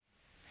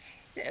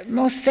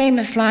most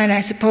famous line,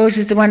 I suppose,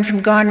 is the one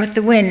from Gone with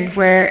the Wind,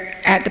 where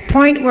at the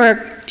point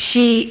where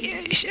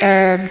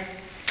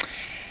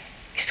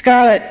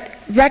Scarlett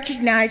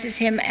recognizes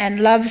him and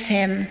loves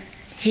him,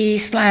 he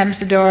slams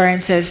the door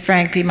and says,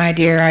 "Frankly, my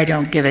dear, I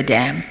don't give a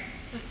damn,"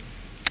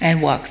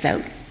 and walks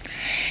out.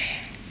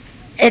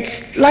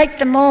 It's like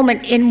the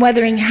moment in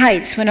Wuthering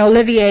Heights when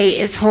Olivier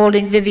is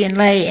holding Vivien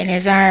Leigh in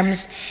his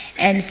arms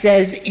and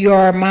says,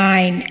 "You're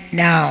mine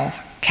now,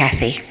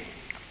 Kathy,"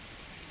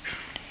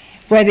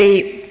 where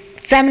the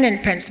feminine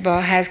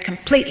principle has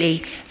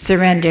completely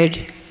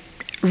surrendered,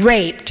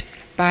 raped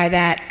by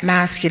that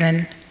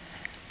masculine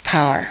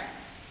power,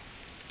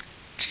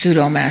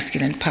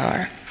 pseudo-masculine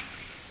power.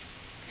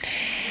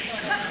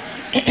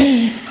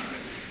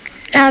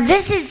 Now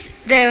this is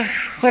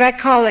what I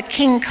call the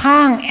King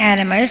Kong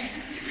animus.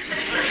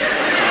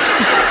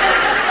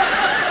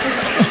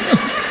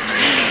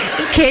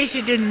 In case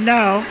you didn't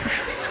know.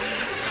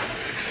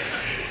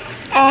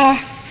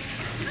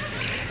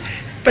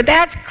 But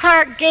that's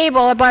Clark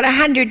Gable about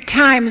 100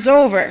 times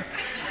over.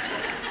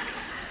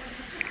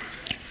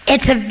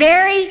 It's a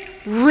very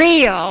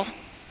real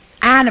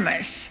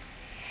animus.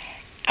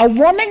 A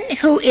woman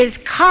who is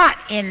caught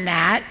in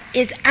that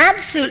is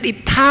absolutely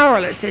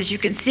powerless, as you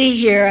can see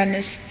here on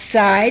this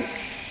side.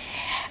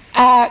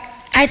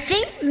 I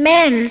think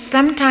men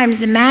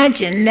sometimes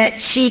imagine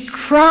that she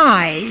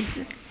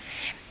cries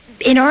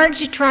in order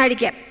to try to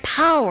get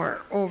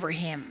power over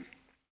him.